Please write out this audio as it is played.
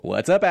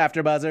What's up,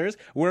 AfterBuzzers?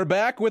 We're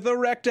back with the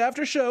Wrecked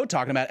After Show,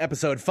 talking about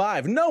Episode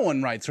 5, No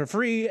One Writes for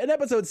Free, and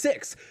Episode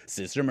 6,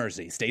 Sister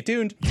Mercy. Stay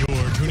tuned.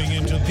 You're tuning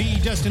into the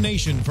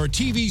destination for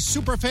TV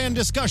superfan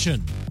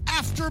discussion,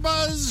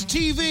 AfterBuzz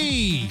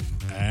TV.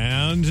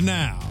 And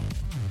now,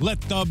 let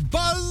the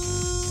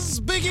buzz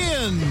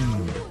begin.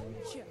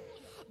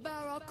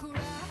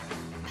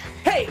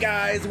 Hey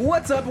guys,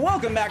 what's up?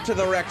 Welcome back to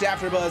the Wrecked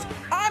AfterBuzz.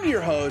 I'm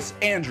your host,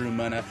 Andrew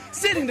Munna.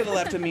 Sitting to the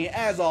left of me,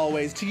 as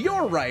always, to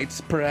your right,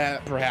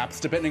 perhaps,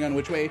 depending on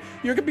which way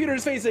your computer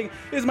is facing,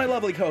 is my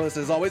lovely co-host,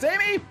 as always,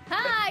 Amy.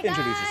 Hi, guys.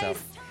 Introduce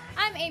yourself.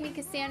 I'm Amy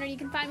Cassandra. You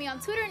can find me on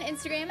Twitter and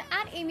Instagram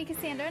at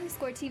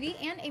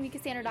AmyCassandra_TV and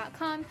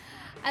AmyCassandra.com.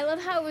 I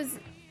love how it was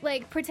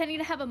like pretending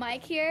to have a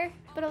mic here,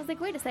 but I was like,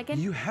 wait a second.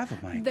 You have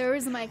a mic. There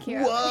is a mic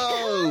here.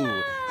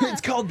 Whoa! It's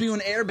called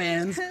doing air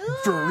bands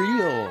for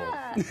real.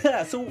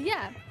 Yeah.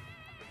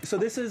 So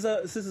this is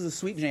a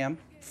sweet jam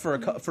for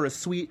a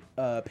sweet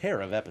pair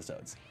of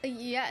episodes.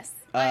 Yes.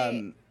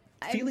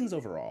 Feelings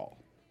overall.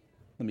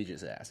 Let me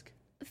just ask.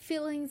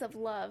 Feelings of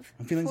love.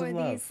 Feelings for of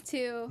love. these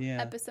two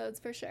Yeah. episodes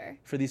for sure.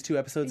 For these two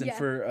episodes and Yeah.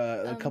 for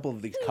a couple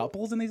of these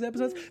couples in these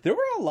episodes, there were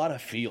a lot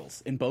of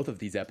feels in both of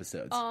these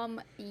episodes.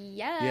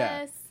 Yes.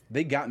 Yeah.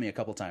 They got me a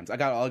couple times. I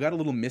got a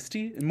little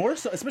misty, and more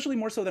so, especially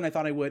more so than I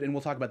thought I would. And we'll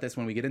talk about this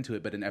when we get into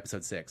it. But in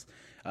episode 6,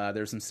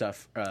 there's some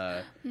stuff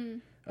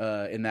in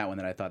that one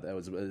that I thought that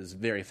was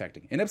very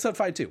affecting. In episode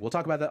 5 too, we'll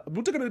talk about that.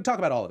 We're going to talk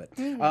about all of it.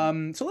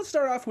 So let's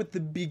start off with the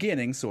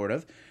beginning, sort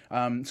of.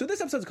 So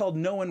this episode is called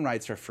 "No One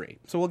Writes for Free."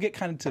 So we'll get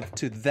kind of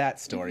to that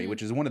story,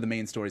 which is one of the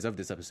main stories of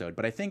this episode.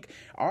 But I think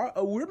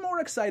we're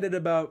more excited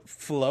about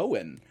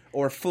Flowin'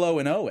 or Flo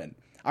and Owen.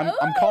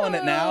 I'm calling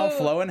it now.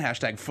 Flowin',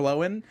 hashtag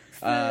Flowin'.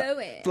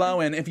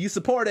 Flowin'. If you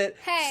support it,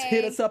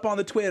 hit us up on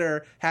the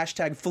Twitter,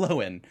 hashtag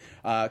Flowin',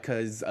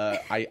 because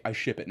I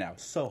ship it now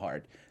so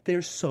hard.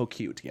 They're so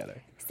cute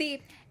together.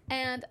 See,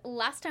 and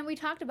last time we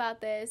talked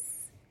about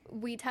this,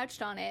 we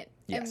touched on it,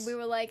 Yes. and we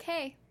were like,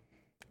 hey,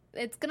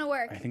 it's going to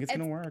work. I think it's going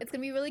to work. It's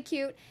going to be really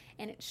cute,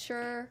 and it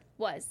sure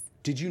was.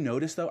 Did you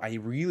notice, though? I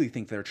really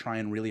think they're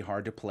trying really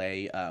hard to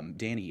play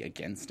Danny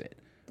against it.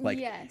 Like,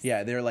 yes.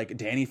 Yeah, they're like,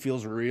 Danny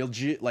feels real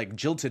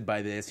jilted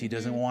by this. He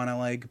doesn't want to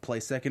like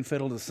play second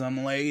fiddle to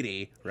some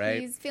lady,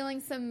 right? He's feeling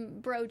some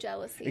bro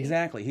jealousy.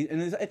 Exactly.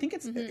 I think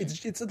it's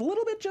a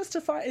little bit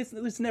justified.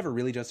 It's never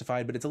really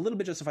justified, but it's a little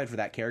bit justified for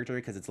that character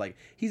because it's like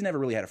he's never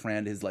really had a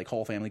friend. His like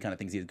whole family kind of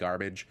thinks he's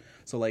garbage.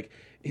 So like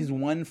his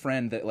one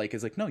friend that like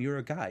is like, no, you're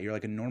a guy. You're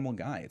like a normal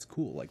guy. It's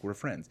cool. Like we're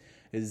friends.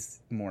 Is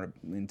more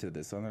into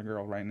this other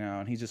girl right now,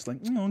 and he's just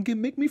like,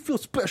 make me feel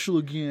special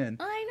again.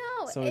 I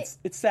know. So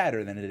it's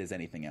sadder than it is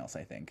anything else,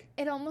 I think.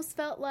 It almost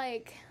felt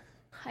like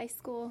high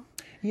school.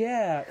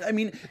 Yeah, I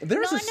mean,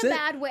 there's Not in a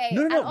bad way.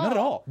 No, at not at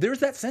all. all. There's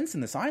that sense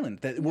in this island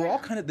that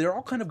they're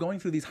all kind of going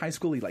through these high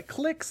schooly like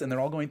cliques, and they're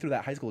all going through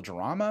that high school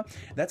drama.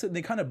 That's what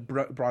they kind of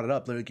brought it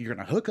up. Like you're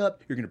gonna hook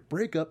up, you're gonna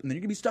break up, and then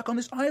you're gonna be stuck on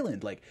this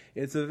island. Like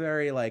it's a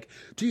very like,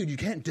 dude, you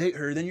can't date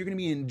her. Then you're gonna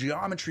be in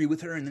geometry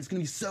with her, and it's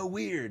gonna be so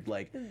weird.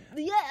 Like,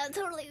 Yeah,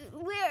 totally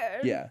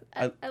weird. Yeah,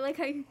 I like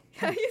how you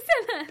said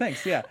that.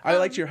 Thanks. Yeah, I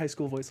liked your high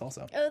school voice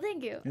also. Oh,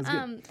 thank you. was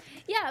good.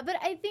 Yeah, but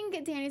I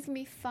think Danny's gonna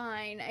be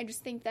fine. I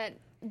just think that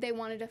they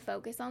wanted to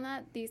focus on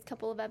that these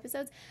couple of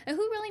episodes, and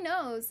who really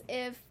knows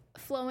if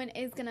Flowin'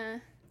 is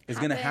gonna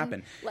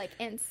happen. like,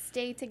 and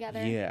stay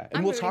together. Yeah, and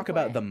I'm we'll rooting talk for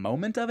about it. the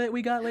moment of it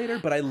we got later,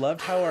 but I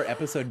loved how our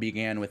episode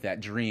began with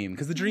that dream,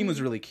 because the dream was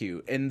really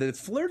cute, and the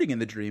flirting in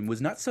the dream was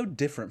not so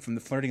different from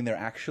the flirting they're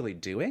actually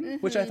doing,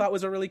 which I thought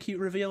was a really cute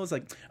reveal. It was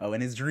like, oh,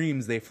 in his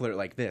dreams they flirt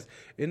like this.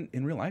 In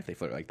real life they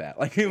flirt like that.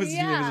 Like it was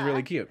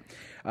really cute.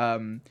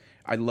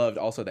 I loved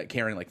also that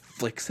Karen like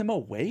flicks him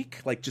awake,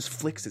 like just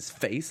flicks his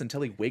face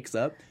until he wakes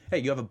up. Hey,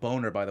 you have a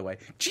boner, by the way.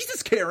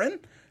 Jesus, Karen!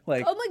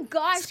 Like, Oh my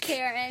gosh,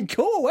 Karen!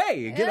 go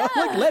away! Get off!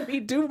 Like, let me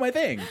do my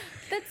thing.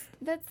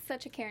 That's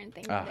such a Karen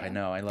thing to do. I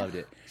know, I loved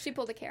it. She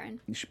pulled a Karen.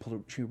 She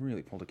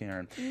really pulled a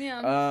Karen.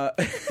 Yeah.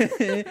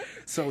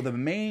 So the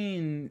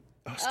main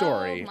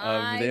story Oh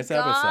of this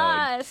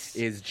gosh.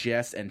 episode is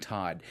Jess and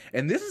Todd,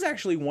 and this is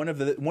actually one of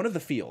the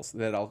feels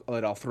that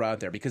I'll throw out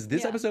there because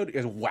this episode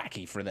is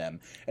wacky for them,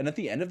 and at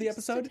the end of the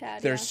episode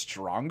tad, they're yeah.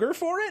 stronger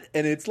for it,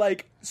 and it's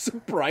like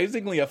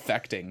surprisingly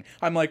affecting.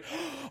 I'm like,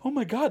 oh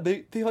my god,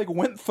 they like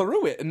went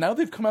through it, and now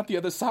they've come out the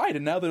other side,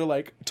 and now they're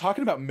like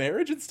talking about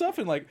marriage and stuff,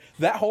 and like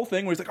that whole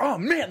thing where he's like, oh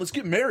man, let's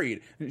get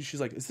married, and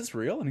she's like, is this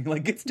real? And he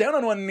like gets down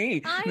on one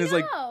knee, and he's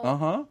like,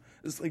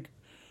 it's like,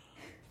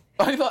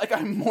 I feel like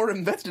I'm more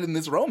invested in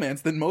this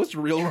romance than most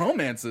real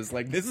romances.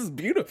 Like, this is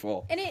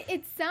beautiful. And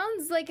it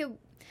sounds like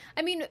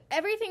I mean,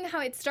 everything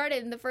how it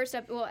started in the first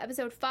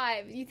episode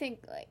 5, you think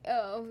like,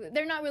 oh,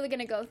 they're not really going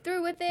to go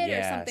through with it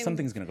or something.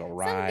 Something's going to go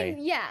right.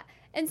 Yeah.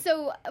 And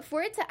so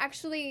for it to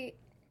actually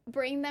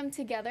bring them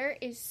together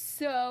is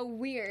so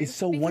weird. It's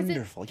so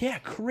wonderful. Yeah,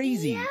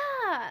 crazy.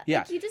 Yeah. Yeah.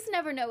 Like, you just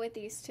never know with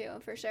these two,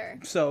 for sure.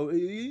 So,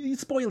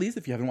 spoilies,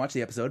 if you haven't watched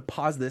the episode,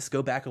 pause this,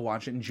 go back and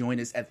watch it, and join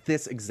us at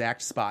this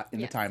exact spot in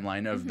the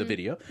timeline of the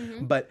video.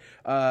 But,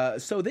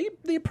 so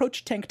they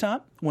approach Tank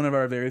Top, one of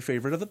our very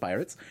favorite of the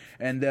pirates,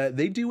 and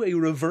they do a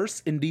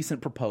reverse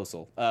indecent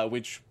proposal,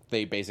 which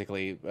they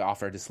basically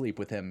offer to sleep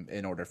with him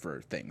in order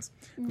for things.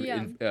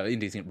 Yeah.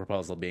 Indecent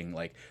proposal being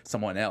like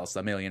someone else,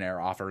 a millionaire,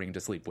 offering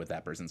to sleep with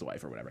that person's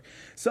wife or whatever.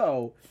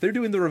 So, they're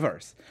doing the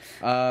reverse.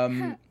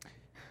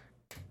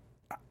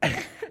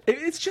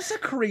 It's just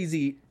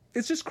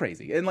it's just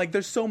crazy. And, like,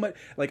 there's so much,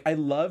 like, I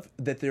love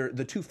that they're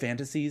the two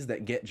fantasies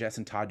that get Jess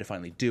and Todd to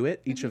finally do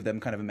it. Each of them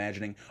kind of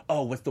imagining,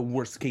 oh, what's the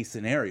worst case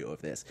scenario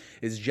of this?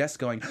 Is Jess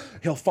going,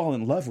 he'll fall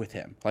in love with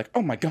him. Like,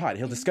 oh my God,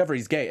 he'll discover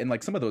he's gay. And,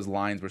 like, some of those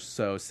lines were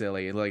so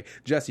silly. Like,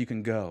 Jess, you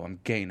can go. I'm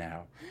gay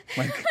now.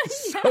 Like,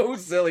 so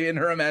silly in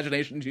her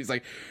imagination. She's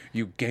like,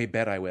 you gay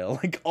bet I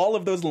will. Like, all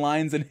of those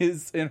lines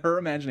in her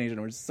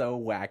imagination were so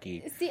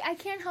wacky. See, I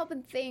can't help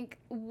but think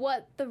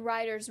what the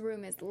writer's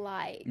room is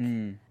like.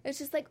 It's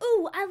just like,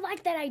 ooh, I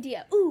like that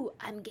idea. Ooh,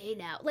 I'm gay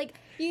now. Like,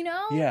 you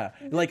know? Yeah.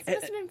 Like, this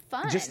must have been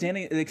fun. Just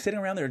sitting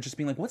around there just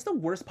being like, what's the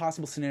worst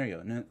possible scenario?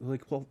 And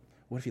like, well,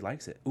 what if he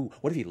likes it? Ooh,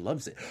 what if he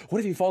loves it? What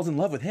if he falls in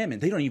love with him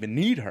and they don't even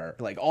need her?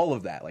 Like, all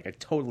of that. Like, I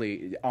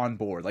totally on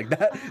board. Like,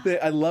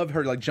 I love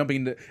her, like,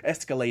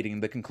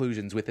 escalating the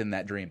conclusions within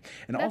that dream.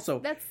 And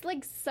that's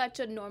like such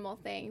a normal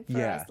thing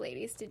for us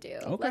ladies to do.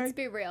 Okay. Let's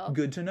be real.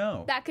 Good to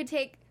know. That could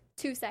take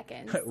 2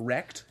 seconds.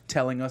 Wrecked,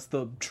 telling us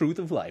the truth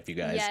of life, you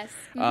guys.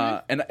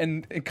 Yes.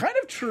 And kind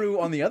of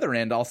true on the other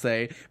end, I'll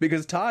say,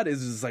 because Todd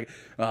is just like,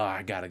 oh,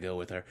 I gotta go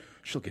with her.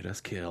 She'll get us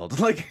killed.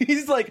 Like,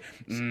 he's like,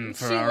 for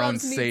She our own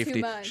loves me safety. too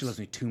much. She loves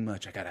me too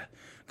much. I gotta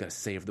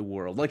save the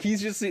world. Like, he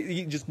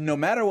just no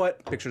matter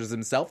what, pictures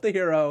himself the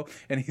hero,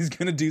 and he's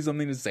gonna do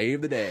something to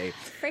save the day.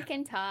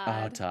 Freaking Todd.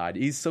 Oh, Todd.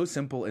 He's so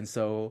simple and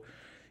so...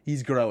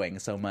 He's growing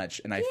so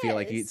much, and I feel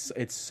like it's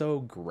so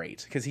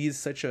great because he's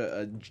such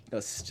a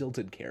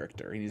stilted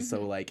character. He's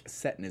so, like,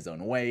 set in his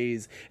own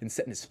ways and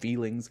set in his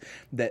feelings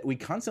that we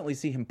constantly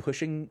see him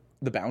pushing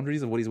the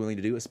boundaries of what he's willing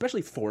to do,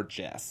 especially for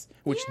Jess,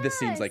 which this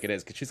seems like it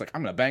is, because she's like,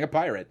 I'm gonna bang a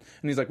pirate,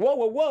 and he's like, whoa,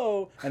 whoa,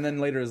 whoa, and then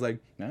later is like,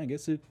 I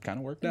guess it kind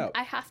of worked out.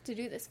 I have to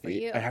do this for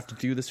you. I have to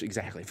do this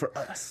exactly for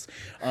us.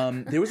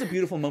 There was a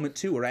beautiful moment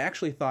too where I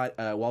actually thought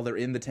while they're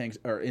in Tank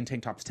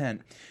Top's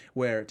tent,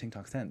 where Tank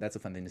Top's tent, that's a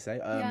fun thing to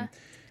say.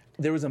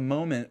 There was a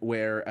moment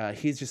where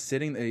he's just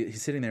sitting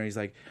there. He's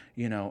like,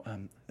 you know,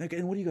 like,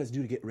 and what do you guys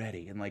do to get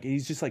ready? And, like,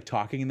 he's just, like,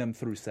 talking them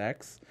through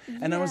sex.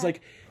 And I was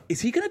like,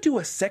 is he going to do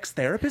a sex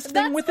therapist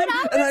thing with him?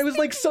 And I was,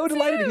 like, so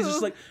delighted. He's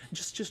just like,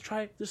 just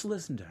try, just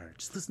listen to her.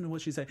 Just listen to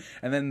what she's saying.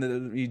 And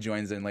then he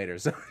joins in later.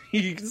 So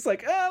he's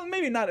like,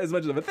 maybe not as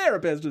much of a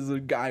therapist as a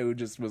guy who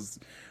just was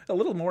a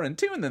little more in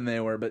tune than they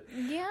were. But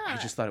I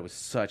just thought it was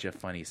such a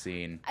funny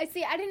scene. I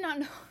did not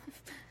know.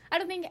 I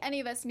don't think any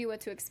of us knew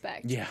what to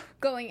expect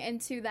going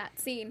into that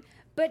scene.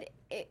 But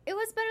it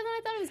was better than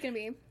I thought it was going to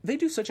be. They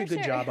do such a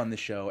good job on this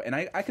show. And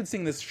I could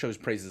sing this show's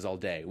praises all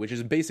day, which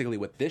is basically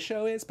what this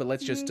show is. But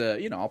let's just,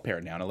 I'll pare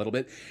it down a little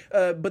bit.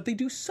 But they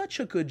do such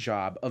a good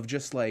job of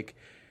just, like,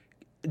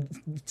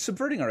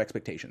 subverting our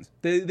expectations.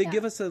 They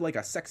give us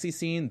a sexy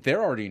scene.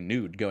 They're already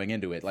nude going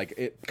into it. Like,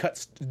 it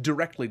cuts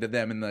directly to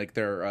them and, like,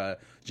 their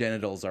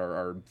genitals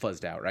are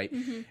fuzzed out, right?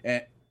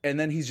 And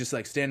then he's just,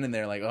 like, standing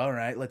there like, all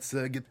right, let's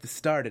get this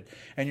started.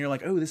 And you're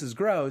like, oh, this is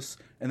gross.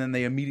 And then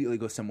they immediately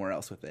go somewhere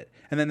else with it.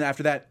 And then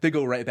after that, they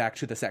go right back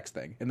to the sex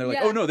thing. And they're like,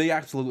 oh, no, they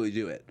absolutely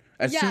do it.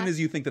 As soon as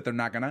you think that they're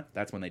not gonna,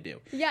 that's when they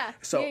do. Yeah.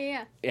 So,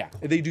 yeah.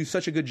 They do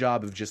such a good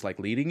job of just, like,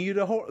 leading you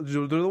to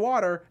the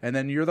water, and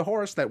then you're the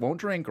horse that won't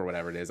drink or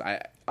whatever it is. I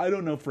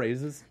don't know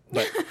phrases,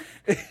 but...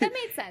 That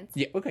made sense.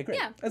 Yeah, okay, great.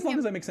 Yeah, as long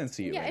as that makes sense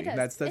to you. Yeah, lady. it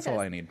does. That's all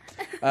I need.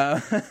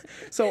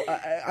 So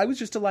I was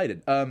just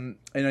delighted. And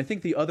I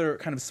think the other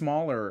kind of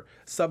smaller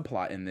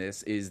subplot in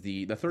this is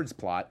the third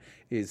plot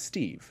is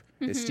Steve.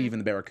 Is Steve and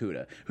the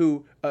Barracuda,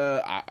 who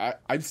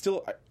I'm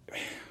still...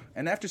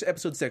 And after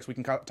episode 6, we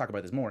can talk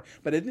about this more.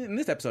 But in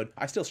this episode,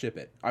 I still ship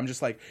it. I'm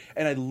just like...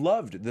 And I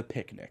loved the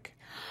picnic.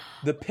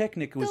 The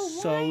picnic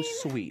was so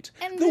sweet.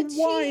 And the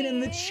wine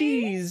and the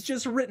cheese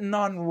just written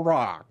on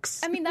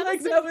rocks. I mean,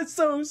 that was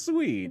so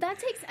sweet. That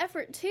takes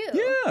effort, too.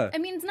 Yeah. I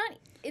mean,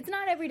 it's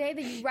not every day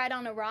that you ride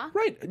on a rock.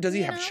 Right. Does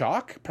he have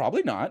chalk?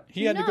 Probably not.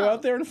 He had to go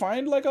out there and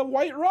find, like, a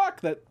white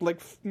rock that, like,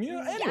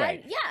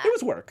 anyway. Yeah. It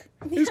was work.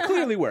 It was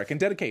clearly work and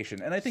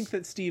dedication. And I think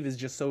that Steve is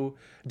just so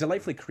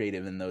delightfully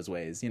creative in those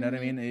ways. You know what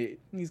I mean?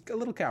 He's a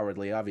little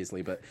cowardly,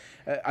 obviously, but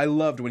I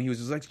loved when he was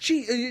just like,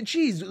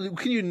 geez,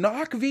 can you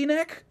knock,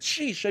 V-neck?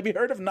 Sheesh, have you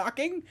heard of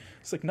knocking?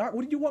 It's like,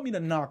 what do you want me to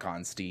knock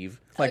on,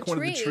 Steve? Like one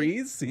of the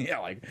trees? Yeah,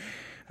 like,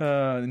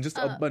 and just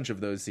a bunch of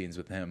those scenes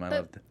with him. I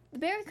loved it. The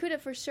Barracuda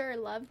for sure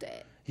loved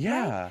it.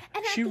 Yeah, right?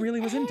 And she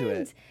really was into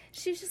it.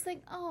 She was just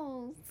like,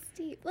 oh,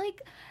 Steve.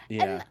 Like,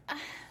 yeah. And,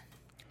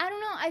 I don't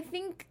know. I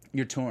think...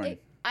 You're torn.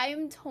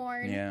 I'm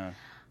torn. Yeah.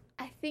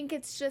 I think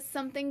it's just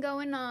something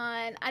going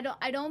on.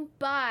 I don't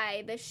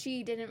buy that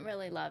she didn't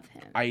really love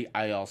him.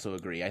 I also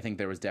agree. I think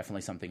there was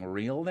definitely something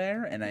real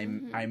there, and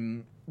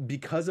I'm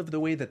because of the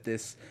way that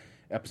this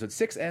episode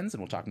 6 ends,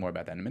 and we'll talk more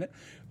about that in a minute.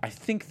 I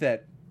think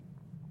that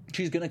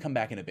she's going to come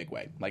back in a big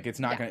way. Like it's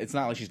not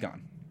like she's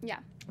gone. Yeah.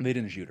 They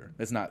didn't shoot her.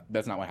 That's not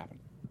what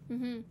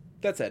happened.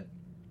 That said,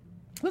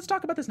 let's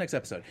talk about this next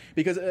episode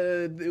because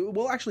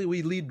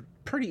we lead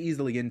pretty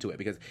easily into it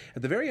because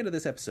at the very end of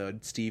this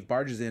episode, Steve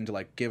barges in to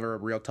like give her a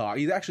real talk.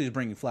 He's actually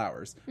bringing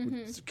flowers.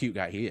 It's a cute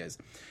guy he is,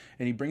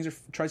 and he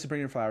tries to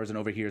bring her flowers and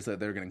overhears that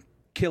they're going to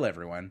kill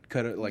everyone,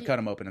 cut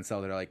them open and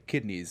sell their like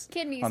kidneys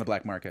on the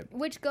black market.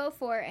 Which go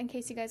for, in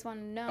case you guys want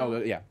to know.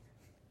 Oh yeah.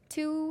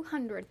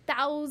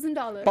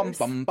 $200,000. Bum,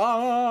 bum,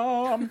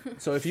 bum.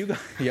 So if you guys,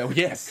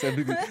 yes,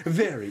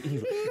 very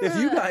evil. If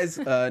you guys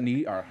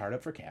are hard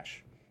up for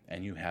cash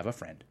and you have a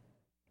friend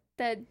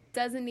that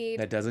doesn't need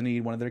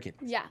one of their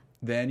kidneys, yeah,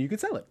 then you could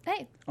sell it.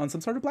 Hey, on some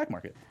sort of black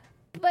market.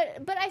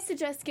 But I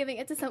suggest giving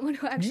it to someone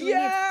who actually needs.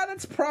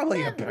 That's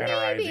probably a better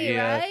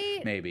idea.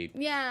 Right? Maybe.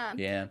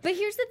 Yeah. But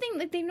here's the thing: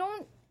 like they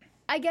don't.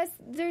 I guess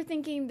they're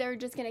thinking they're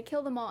just gonna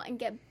kill them all and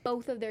get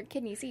both of their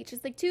kidneys each.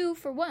 It's like 2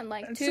 for 1,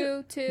 like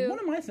two. One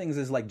of my things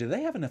is like, do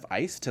they have enough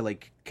ice to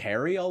like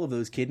carry all of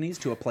those kidneys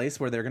to a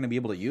place where they're gonna be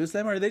able to use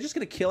them, or are they just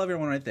gonna kill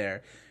everyone right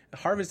there,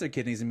 harvest their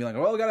kidneys, and be like,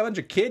 well, we got a bunch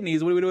of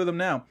kidneys. What do we do with them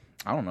now?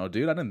 I don't know,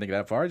 dude. I didn't think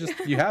that far. Just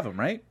you have them,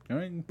 right? I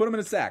mean, put them in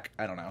a sack.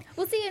 I don't know.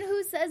 Well, see, and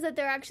who says that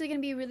they're actually going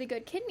to be really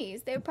good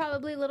kidneys? They're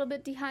probably a little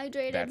bit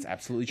dehydrated. That's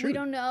absolutely true. We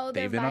don't know.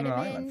 They've been on an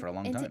island for a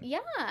long time. Yeah.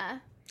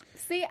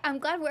 See, I'm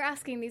glad we're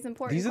asking these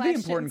important questions. These are the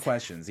important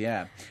questions,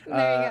 yeah.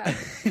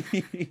 There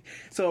you go.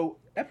 So,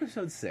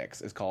 episode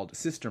 6 is called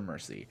Sister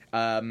Mercy.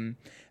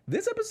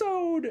 This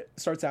episode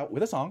starts out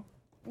with a song.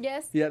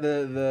 Yes. Yeah,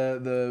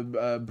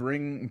 the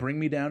bring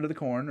me down to the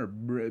corn, or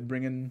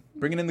bringing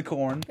in the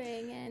corn.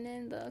 Bringing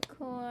in the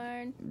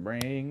corn.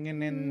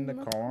 Bringing in the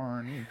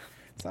corn.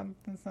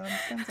 Something,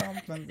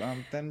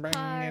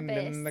 bringing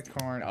in the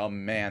corn. Oh,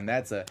 man,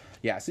 that's so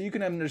you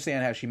can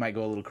understand how she might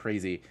go a little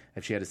crazy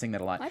if she had to sing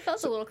that a lot. I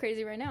felt a little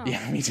crazy right now.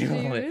 Yeah, me too, a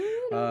little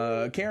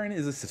bit. Karen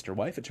is a sister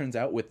wife, it turns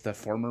out, with the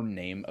former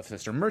name of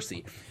Sister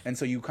Mercy. And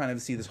so you kind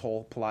of see this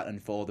whole plot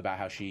unfold about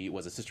how she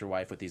was a sister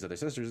wife with these other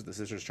sisters. The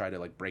sisters try to,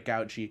 like, break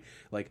out. She,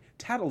 like,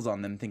 tattles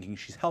on them thinking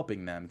she's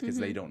helping them because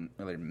they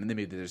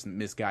maybe they're just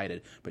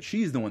misguided. But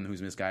she's the one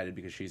who's misguided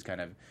because she's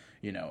kind of,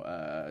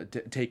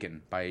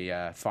 taken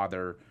by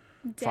Father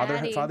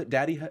Daddy. Father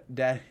Daddy.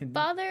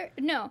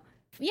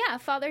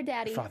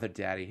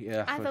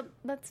 Yeah. I thought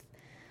that's.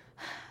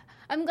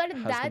 I'm glad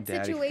that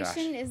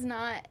situation is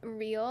not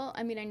real.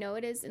 I mean, I know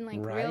it is in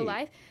real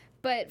life,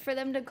 but for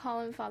them to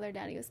call him Father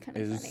Daddy was kind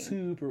of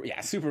funny.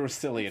 Super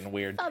silly and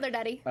weird. Father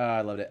Daddy.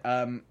 I loved it.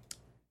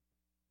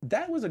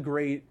 That was a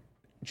great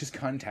just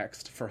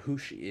context for who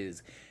she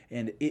is,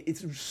 and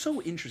it's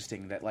so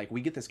interesting that like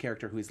we get this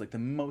character who is like the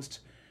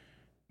most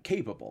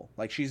capable.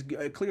 Like she's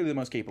clearly the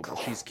most capable.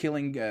 She's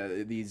killing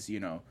these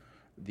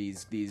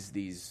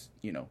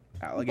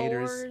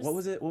alligators. Boars. What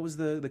was it? What was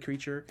the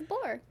creature? The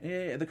boar.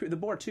 Yeah, the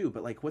boar too.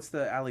 But like, what's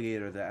the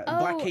alligator?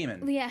 Black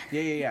caiman. Yeah.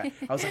 Yeah.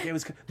 I was like, it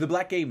was the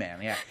black gay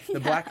man. Yeah, the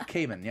black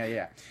caiman.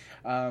 Yeah.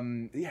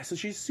 So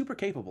she's super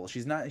capable.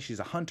 She's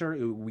a hunter.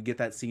 We get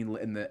that scene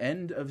in the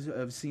end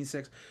of scene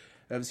 6.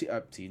 Of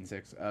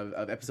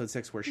episode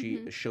 6 where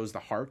she shows the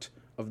heart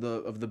of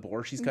the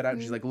boar she's cut out,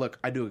 and she's like, "Look,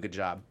 I do a good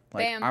job.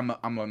 Like, Bam.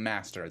 I'm a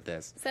master at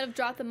this." Instead of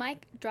drop the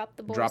mic, drop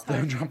the boar's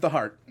heart. Drop the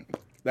heart.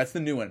 That's the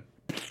new one.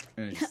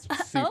 And it's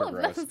super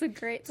gross. That was a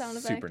great sound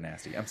effect. Super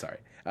nasty. I'm sorry.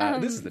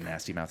 This is the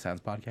Nasty Mouth Sounds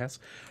podcast.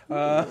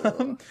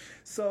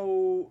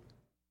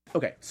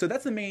 So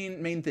that's the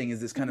main thing,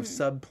 is this kind of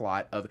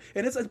subplot of,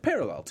 and it's a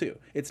parallel too.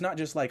 It's not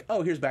just like,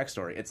 oh, here's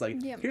backstory. It's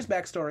like, here's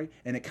backstory,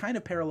 and it kind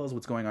of parallels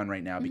what's going on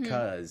right now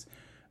because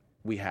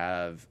we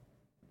have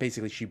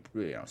basically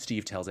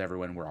Steve tells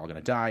everyone we're all going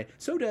to die.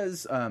 So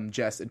does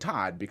Jess and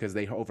Todd, because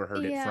they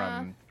overheard it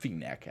from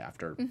V-Neck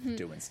after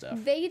doing stuff.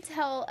 They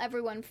tell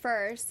everyone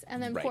first,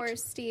 and then poor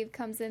Steve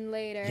comes in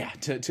later. Yeah,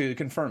 to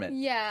confirm it.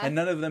 Yeah. And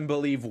none of them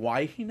believe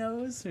why he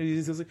knows.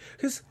 He's just like,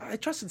 because I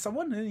trusted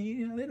someone,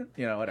 and they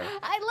don't, whatever.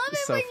 I love it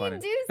so when funny.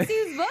 you do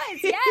Steve's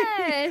voice.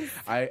 Yes.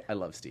 I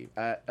love Steve.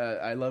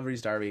 I love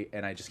Rhys Darby,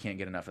 and I just can't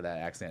get enough of that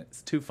accent.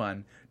 It's too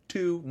fun.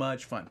 Too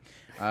much fun.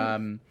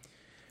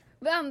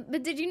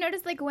 But did you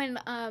notice, like,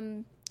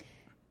 when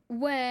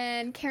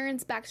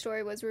Karen's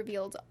backstory was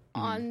revealed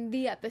on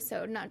the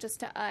episode, not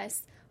just to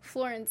us,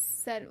 Florence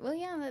said, well,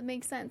 yeah, that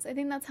makes sense. I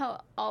think that's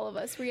how all of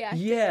us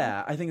reacted.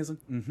 Yeah, I think it's like,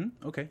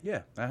 okay,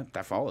 yeah,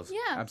 that follows.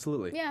 Yeah.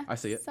 Absolutely. Yeah. I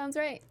see it. Sounds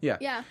right. Yeah.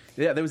 Yeah.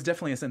 Yeah, there was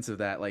definitely a sense of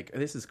that, like,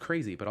 this is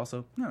crazy, but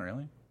also, not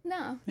really.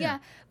 No, yeah.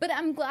 But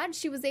I'm glad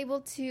she was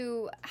able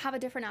to have a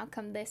different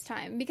outcome this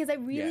time, because I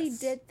really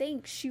did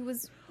think she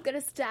was going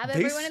to stab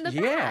everyone in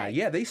the back.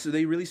 Yeah,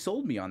 they really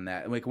sold me on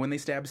that. Like, when they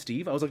stabbed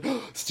Steve, I was like,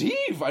 oh,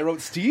 Steve! I wrote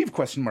Steve,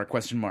 question mark.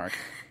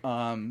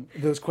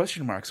 Those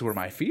question marks were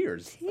my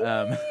fears.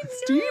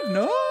 Steve,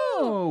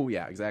 no!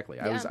 Yeah, exactly.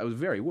 I was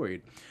very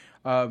worried.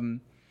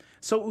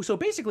 So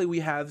basically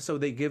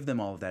they give them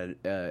all of that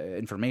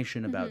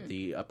information about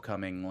the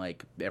upcoming,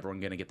 like,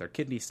 everyone going to get their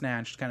kidney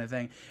snatched kind of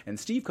thing. And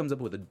Steve comes up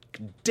with a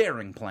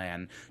daring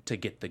plan to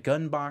get the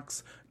gun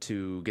box,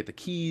 to get the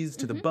keys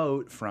to the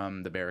boat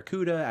from the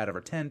Barracuda out of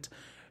her tent.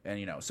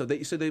 And, so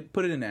they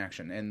put it in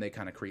action, and they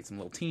kind of create some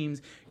little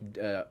teams.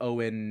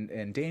 Owen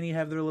and Danny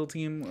have their little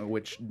team,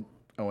 which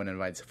Owen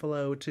invites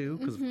Flo to,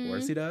 because of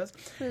course he does.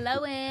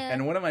 Flo in.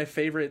 And one of my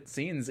favorite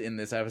scenes in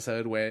this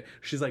episode where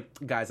she's like,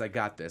 guys, I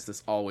got this.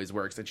 This always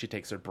works. And she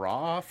takes her bra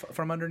off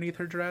from underneath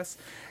her dress.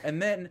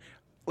 And then,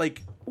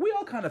 like,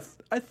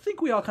 I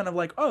think we all kind of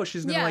like, oh,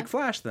 she's going to, like,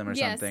 flash them or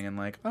something. And,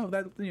 like, oh,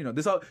 that,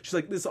 she's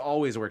like, this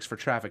always works for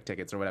traffic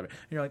tickets or whatever.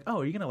 And you're like,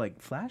 oh, are you going to,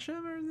 like, flash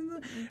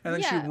them? And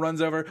then she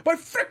runs over, my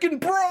freaking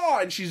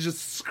bra! And she's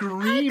just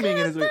screaming.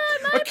 And it's like,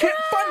 I can't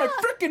find my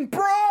freaking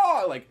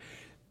bra! Like,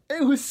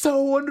 it was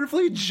so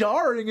wonderfully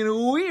jarring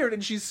and weird,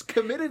 and she's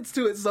committed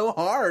to it so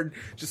hard,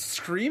 just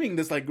screaming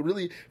this, like,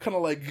 really kind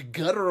of, like,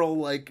 guttural,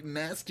 like,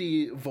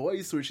 nasty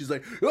voice where she's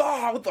like,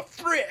 ah, what the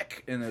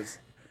frick? And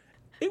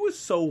it was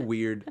so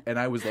weird, and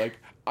I was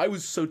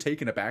so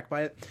taken aback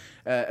by it.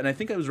 And I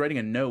think I was writing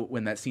a note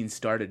when that scene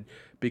started,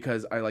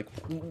 because I, like,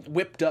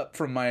 whipped up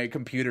from my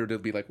computer to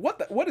be like,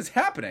 what is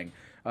happening?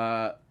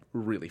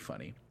 Really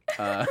funny.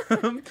 We'll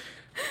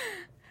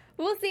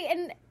see,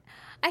 and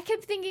I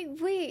kept thinking,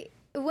 wait,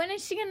 when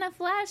is she gonna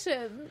flash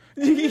him?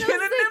 It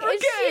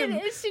never came.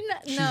 She's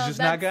just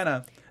not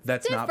gonna.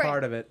 That's different. not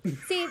part of it.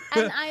 See,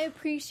 and I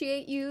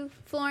appreciate you,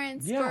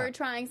 Florence, for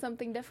trying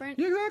something different.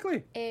 Yeah,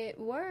 exactly. It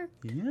worked.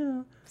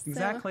 Yeah,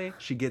 exactly.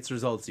 She gets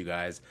results, you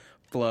guys.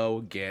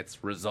 Flo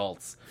gets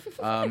results.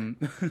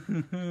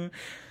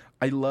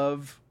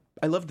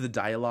 I loved the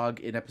dialogue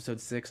in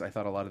episode 6. I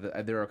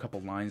thought there are a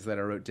couple lines that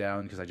I wrote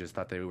down because I just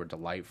thought they were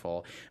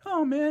delightful.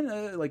 Oh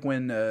man, like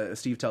when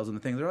Steve tells them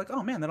the things, they're like,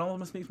 "Oh man, that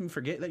almost makes me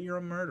forget that you're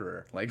a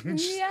murderer." Like,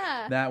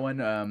 that one.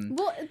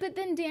 Well, but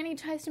then Danny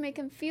tries to make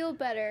him feel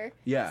better.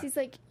 Yeah, he's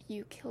like,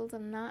 "You killed a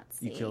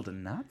Nazi." You killed a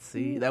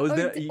Nazi. That was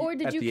or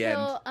did you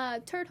kill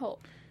end. Turtle?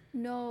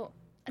 No,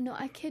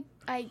 I killed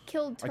Turtle. I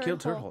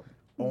killed Turtle.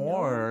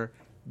 Or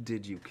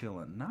did you kill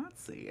a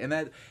Nazi?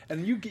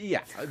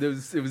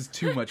 It was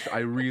too much. I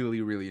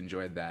really, really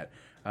enjoyed that.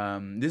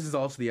 This is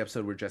also the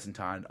episode where Jess and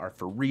Todd are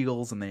for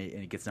reals, and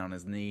he gets down on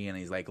his knee and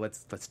he's like,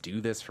 let's do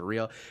this for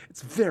real.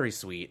 It's very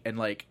sweet, and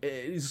like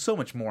it's so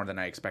much more than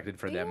I expected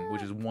for them,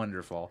 which is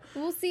wonderful.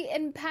 We'll see,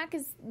 and Pac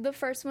is the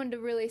first one to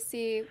really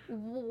see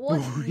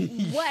what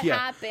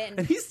happened.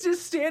 And he's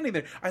just standing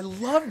there. I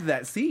loved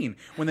that scene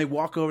when they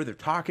walk over, they're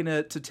talking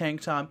to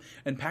Tank Tom,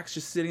 and Pac's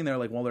just sitting there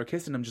like while they're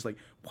kissing him, just like,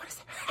 what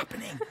is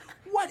happening?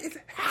 What is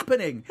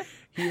happening?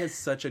 He has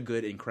such a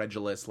good,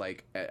 incredulous,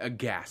 like,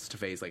 aghast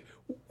face. Like,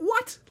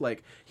 what?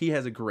 Like, he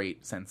has a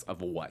great sense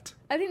of what.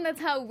 I think that's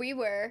how we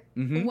were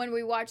when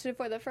we watched it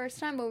for the first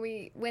time,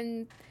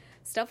 when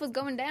stuff was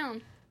going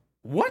down.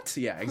 What?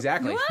 Yeah,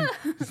 exactly.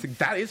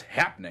 That is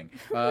happening.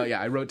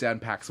 I wrote down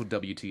Paxel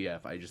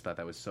WTF. I just thought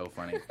that was so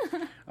funny.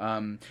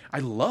 I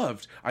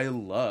loved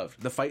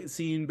the fight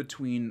scene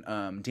between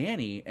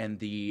Danny and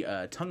the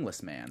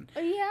tongueless man.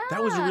 Yeah.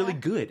 That was really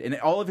good. And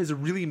all of his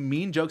really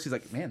mean jokes, he's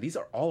like, man, these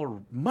are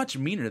all much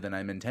meaner than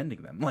I'm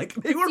intending them. Like,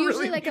 they were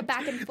usually really like mean. A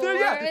back and forth.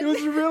 Yeah, it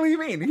was really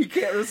mean. He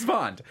can't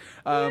respond.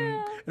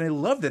 And I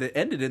love that it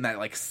ended in that,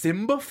 like,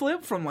 Simba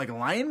flip from, like,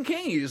 Lion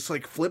King. He just,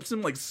 like, flips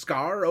him, like,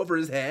 Scar over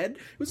his head.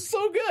 It was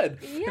so good.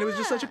 Yeah. And it was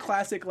just such a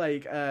classic,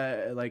 like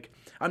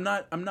I'm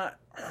not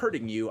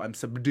hurting you, I'm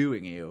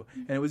subduing you.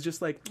 And it was just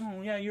like,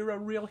 oh yeah, you're a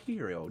real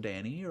hero,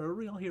 Danny. You're a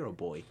real hero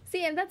boy.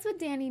 See, and that's what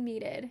Danny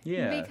needed.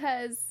 Yeah.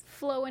 Because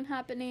Flo and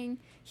happening,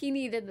 he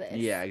needed this.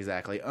 Yeah,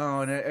 exactly.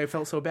 Oh, and I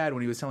felt so bad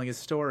when he was telling his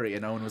story,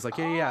 and Owen was like,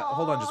 yeah,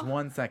 hold on just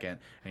 1 second. And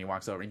he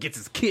walks over and gets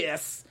his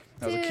kiss.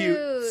 That was a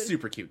cute,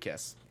 super cute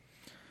kiss.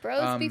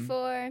 Bros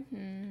before.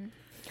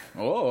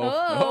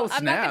 Oh, snap.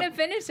 I'm not going to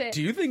finish it.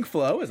 Do you think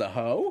Flo is a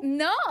hoe?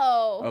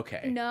 No.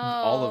 Okay. No.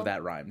 All of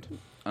that rhymed.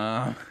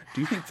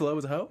 Do you think Flo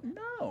is a hoe?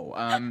 No.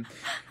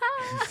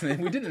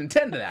 We didn't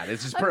intend to that.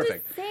 It's just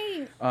perfect. I'm just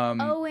saying,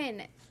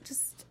 Owen,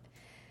 just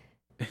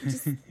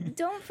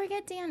don't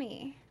forget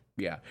Danny.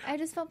 Yeah. I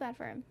just felt bad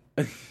for him.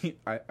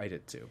 I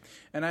did too.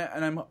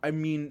 I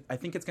mean, I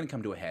think it's going to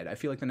come to a head. I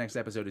feel like the next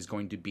episode is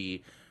going to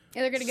be...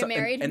 Yeah, they're going to get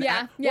married.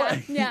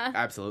 Yeah.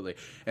 Absolutely.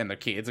 And their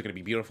kids are going to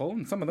be beautiful,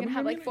 and some of them are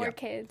going to have like 4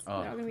 kids. They're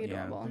all going to be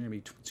adorable. They're going to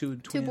be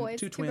two boys,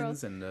 two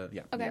twins, and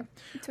Okay.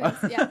 Twins,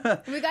 yeah.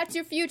 We got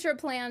your future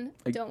plan.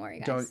 Don't worry,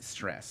 guys. Don't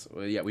stress.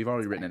 Well, yeah, we've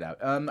already written it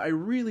out. I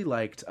really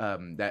liked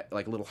that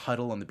like little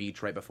huddle on the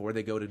beach right before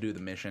they go to do the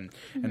mission,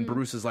 and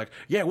Bruce is like,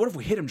 yeah, what if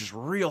we hit him just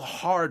real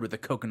hard with the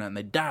coconut and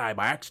they die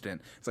by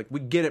accident? It's like, we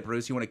get it,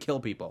 Bruce. You want to kill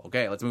people.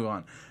 Okay, let's move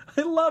on.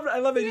 I love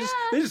it.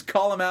 They just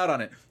call him out on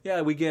it.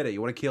 Yeah, we get it.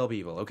 You want to kill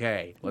people.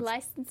 Okay, let's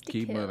license to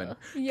keep kill. moving.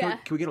 Yeah.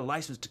 Can we get a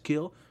license to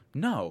kill?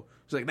 No.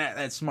 It's like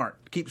that's smart.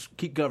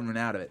 Keep government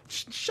out of it.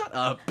 Shut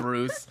up,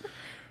 Bruce.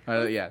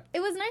 Yeah.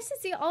 It was nice to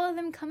see all of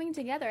them coming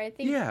together. I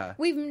think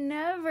we've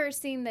never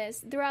seen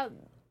this throughout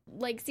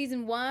like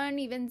season 1,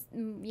 even,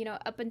 you know,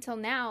 up until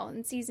now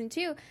in season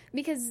 2,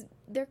 because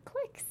they're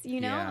cliques,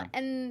 you know? Yeah.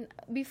 And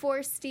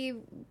before Steve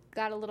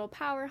got a little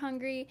power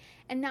hungry,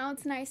 and now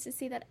it's nice to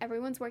see that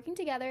everyone's working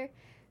together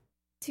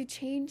to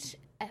change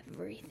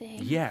everything.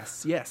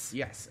 Yes.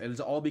 It is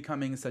all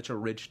becoming such a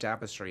rich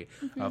tapestry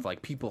of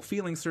like people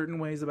feeling certain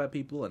ways about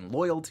people and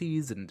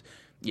loyalties and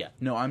yeah,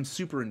 no, I'm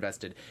super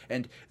invested.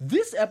 And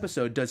this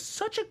episode does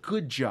such a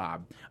good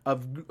job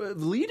of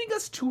leading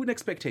us to an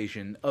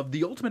expectation of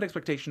the ultimate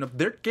expectation of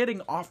they're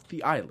getting off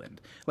the island.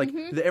 Like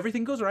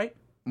everything goes right.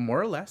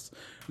 More or less,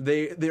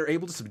 they're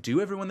able to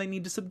subdue everyone they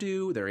need to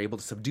subdue. They're able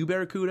to subdue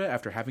Barracuda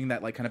after having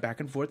that like kind of back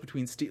and forth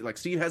between Steve. Like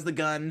Steve has the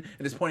gun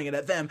and is pointing it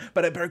at them,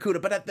 but at Barracuda,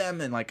 but at them,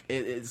 and like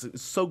it's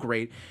so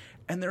great.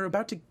 And they're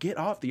about to get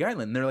off the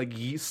island. They're like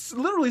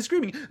literally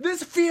screaming,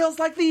 "This feels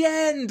like the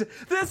end!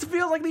 This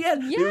feels like the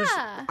end!"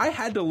 Yeah. I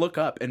had to look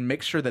up and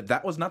make sure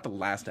that was not the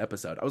last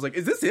episode. I was like,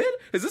 "Is this it?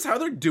 Is this how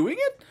they're doing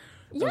it?"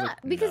 Yeah, like,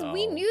 because no.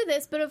 we knew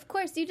this, but of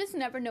course, you just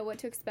never know what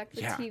to expect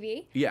with Yeah.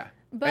 TV. Yeah.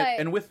 But-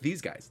 and with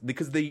these guys,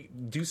 because they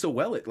do so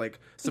well at like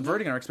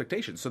subverting our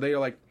expectations. So they are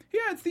like,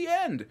 yeah, it's the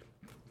end.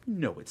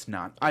 No, it's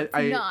not. not.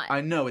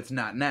 I know it's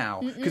not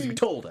now because you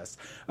told us.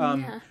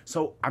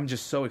 So I'm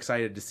just so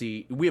excited to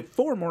see. We have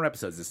 4 more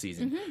episodes this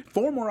season.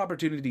 4 more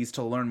opportunities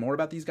to learn more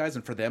about these guys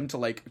and for them to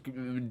like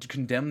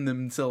condemn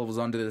themselves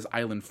onto this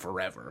island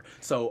forever.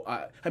 So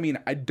I mean,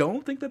 I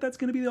don't think that that's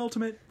going to be the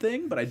ultimate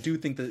thing, but I do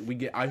think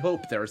that I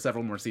hope there are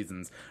several more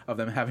seasons of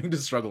them having to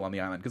struggle on the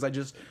island because I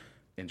just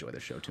enjoy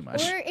the show too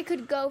much. Or it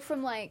could go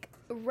from like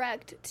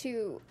wrecked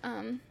to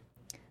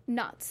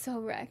not so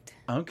wrecked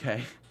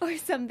Okay. or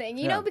something,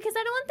 you Yeah. know, because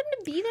I don't want them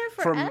to be there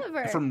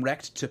forever. From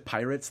wrecked to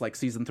pirates, like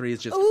season 3 is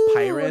just Ooh.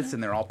 pirates,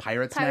 and they're all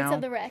pirates now. Pirates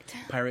of the Wrecked.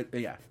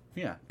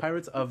 Yeah,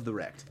 Pirates of the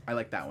Wrecked. I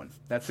like that one.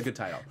 That's a good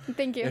title.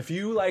 Thank you. If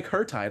you like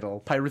her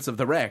title, Pirates of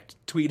the Wrecked,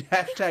 tweet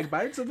hashtag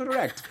Pirates of the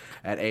Wrecked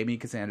at Amy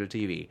Cassandra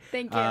TV.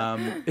 Thank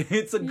you.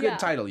 It's a good Yeah.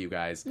 title, you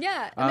guys.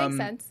 Yeah, it makes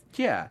sense.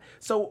 Yeah.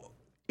 So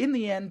in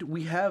the end,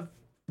 we have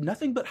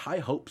nothing but high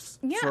hopes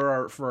Yeah.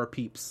 for our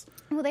peeps.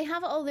 Well, they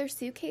have all their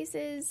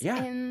suitcases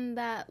Yeah. in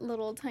that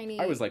little tiny.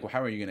 I was like, well,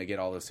 how are you going to get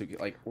all those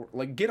suitcases?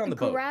 Like, get on the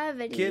boat.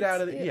 Gravity. Get out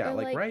of the... too, Yeah, or,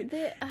 like, right?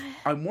 I'm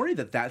I'm worried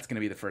that that's going to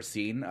be the first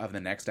scene of the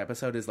next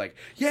episode is like,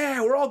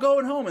 yeah, we're all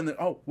going home. And then,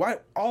 oh, why?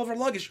 All of our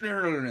luggage.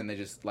 And they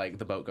just, like,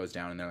 the boat goes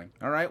down and they're like,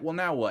 all right, well,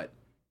 now what?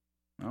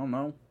 I don't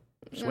know.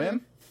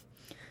 Swim?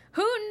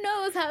 Who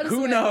knows how to Who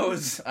swim?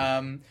 knows?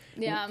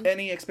 Yeah.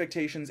 Any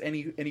expectations?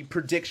 Any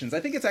predictions?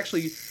 I think it's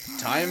actually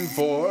time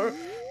for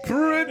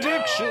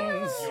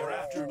predictions.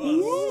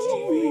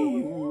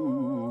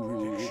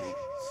 Ooh.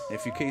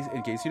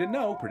 In case you didn't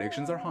know,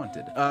 predictions are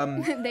haunted.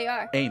 They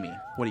are. Amy,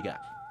 what do you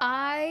got?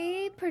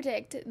 I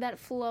predict that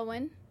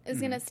Flowen is Mm-hmm.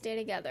 going to stay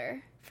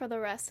together for the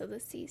rest of the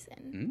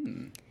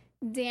season.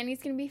 Danny's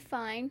going to be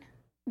fine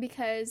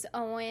because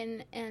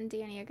Owen and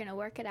Danny are going to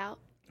work it out.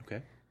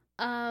 Okay.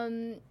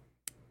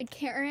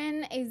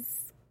 Karen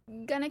is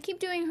going to keep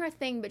doing her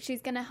thing, but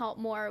she's going to help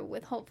more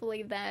with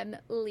hopefully them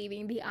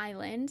leaving the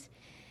island.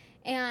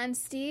 And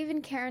Steve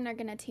and Karen are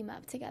going to team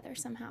up together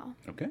somehow.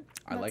 Okay.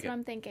 I That's like what it.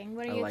 I'm thinking.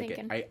 What are I you like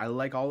thinking? it. I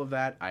like all of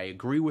that. I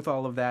agree with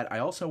all of that. I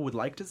also would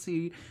like to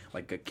see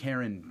like a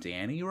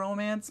Karen-Danny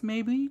romance,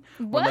 maybe.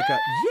 What? Or like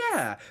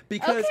yeah,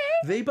 because Okay.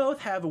 they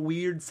both have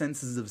weird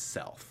senses of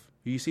self.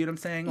 You see what I'm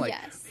saying? Like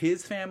Yes.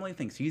 his family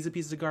thinks he's a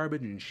piece of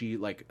garbage, and she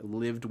like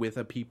lived with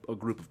a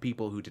group of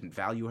people who didn't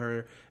value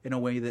her in a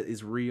way that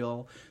is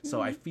real. So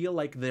I feel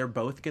like they're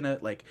both gonna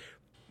like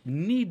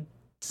need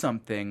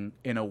something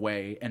in a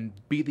way and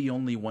be the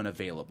only one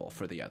available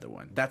for the other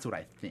one. That's what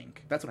I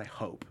think. That's what I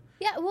hope.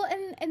 Yeah, well,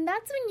 and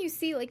that's when you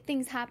see, like,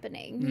 things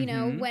happening, you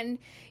know, when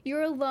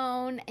you're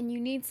alone and you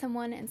need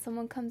someone and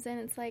someone comes in,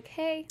 it's like,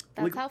 hey,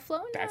 that's Like, how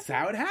Flowen That's does it.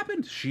 how it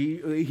happened.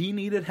 He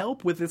needed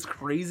help with this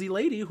crazy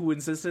lady who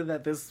insisted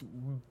that this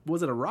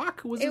was it a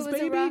rock was It his was a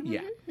baby. rock,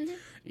 Yeah,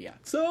 yeah.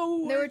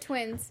 So They were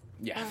twins.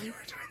 yeah, they were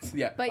twins.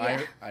 Yeah, but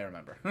yeah. I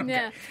remember.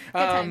 Yeah,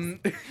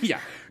 good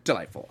Yeah,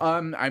 delightful.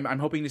 I'm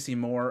hoping to see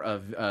more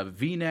of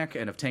V-neck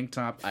and of tank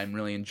top. I'm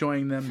really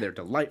enjoying them. They're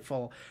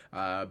delightful.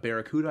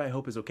 Barracuda, I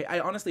hope is okay.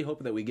 I honestly hope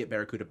that we get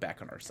Barracuda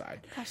back on our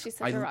side. Gosh, she's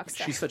such a rock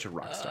star. She's such a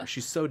rock star.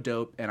 She's so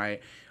dope, and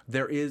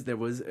there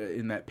was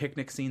in that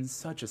picnic scene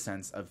such a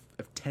sense of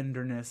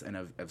tenderness and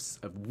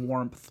of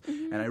warmth,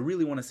 and I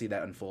really want to see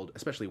that unfold,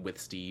 especially with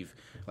Steve.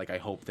 Like I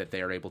hope that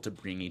they are able to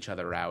bring each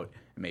other out.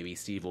 Maybe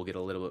Steve will get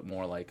a little bit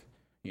more like,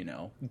 you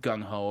know,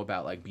 gung-ho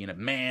about like being a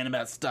man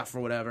about stuff or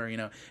whatever. You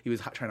know, he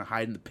was trying to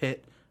hide in the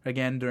pit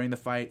again during the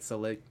fight, so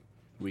like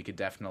we could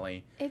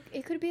definitely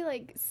It could be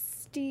like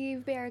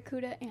Steve,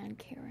 Barracuda, and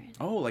Karen.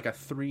 Oh, like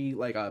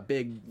a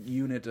big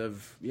unit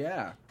of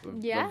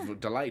of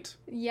delight.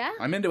 Yeah.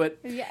 I'm into it.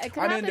 Yeah, it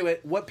could I'm happen. into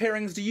it. What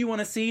pairings do you want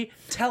to see?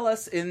 Tell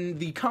us in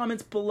the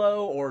comments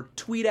below or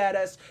tweet at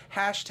us,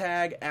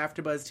 hashtag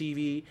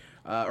AfterBuzzTV.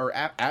 or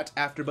at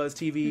AfterBuzz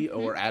TV,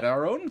 or at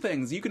our own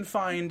things. You can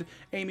find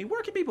Amy.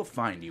 Where can people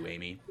find you,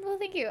 Amy? Well,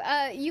 thank you.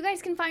 You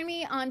guys can find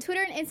me on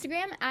Twitter and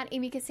Instagram at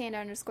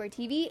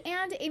AmyCassandra_TV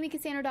and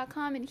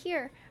AmyCassandra.com, and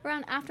here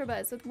around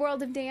AfterBuzz with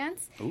World of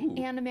Dance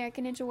and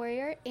American Ninja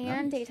Warrior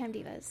and Daytime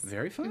Divas.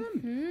 Very fun.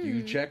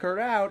 You check her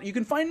out. You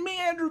can find me,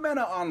 Andrew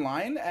Mena,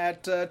 online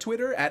at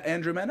Twitter at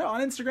Andrew Mena,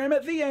 on Instagram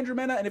at the Andrew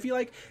Mena, and if you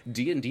like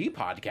D&D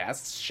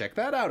podcasts, check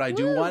that out. I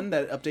do one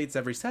that updates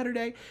every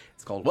Saturday.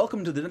 It's called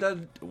Welcome to the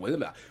Dungeon Hole.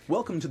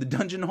 Welcome to the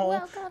Dungeon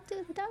Welcome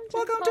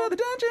to the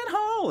Dungeon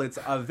Hole. It's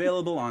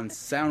available on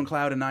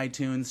SoundCloud and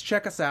iTunes.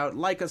 Check us out,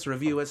 like us,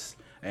 review us,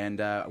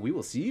 and we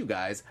will see you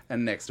guys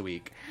next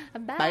week.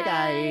 Bye,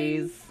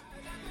 guys.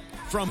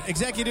 From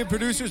executive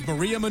producers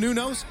Maria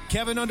Menounos,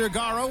 Kevin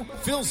Undergaro,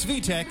 Phil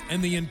Svitek,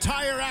 and the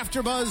entire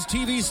AfterBuzz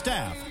TV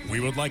staff,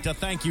 we would like to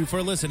thank you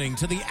for listening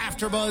to the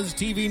AfterBuzz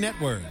TV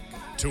network.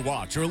 To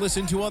watch or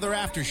listen to other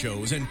after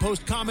shows and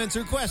post comments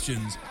or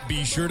questions,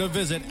 be sure to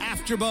visit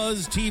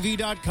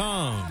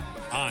AfterBuzzTV.com.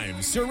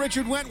 I'm Sir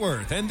Richard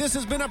Wentworth, and this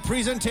has been a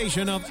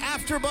presentation of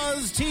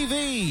AfterBuzz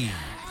TV.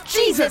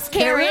 Jesus,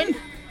 Karen!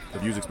 The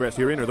views expressed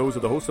herein are those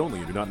of the hosts only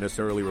and do not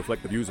necessarily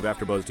reflect the views of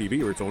AfterBuzz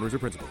TV or its owners or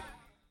principals.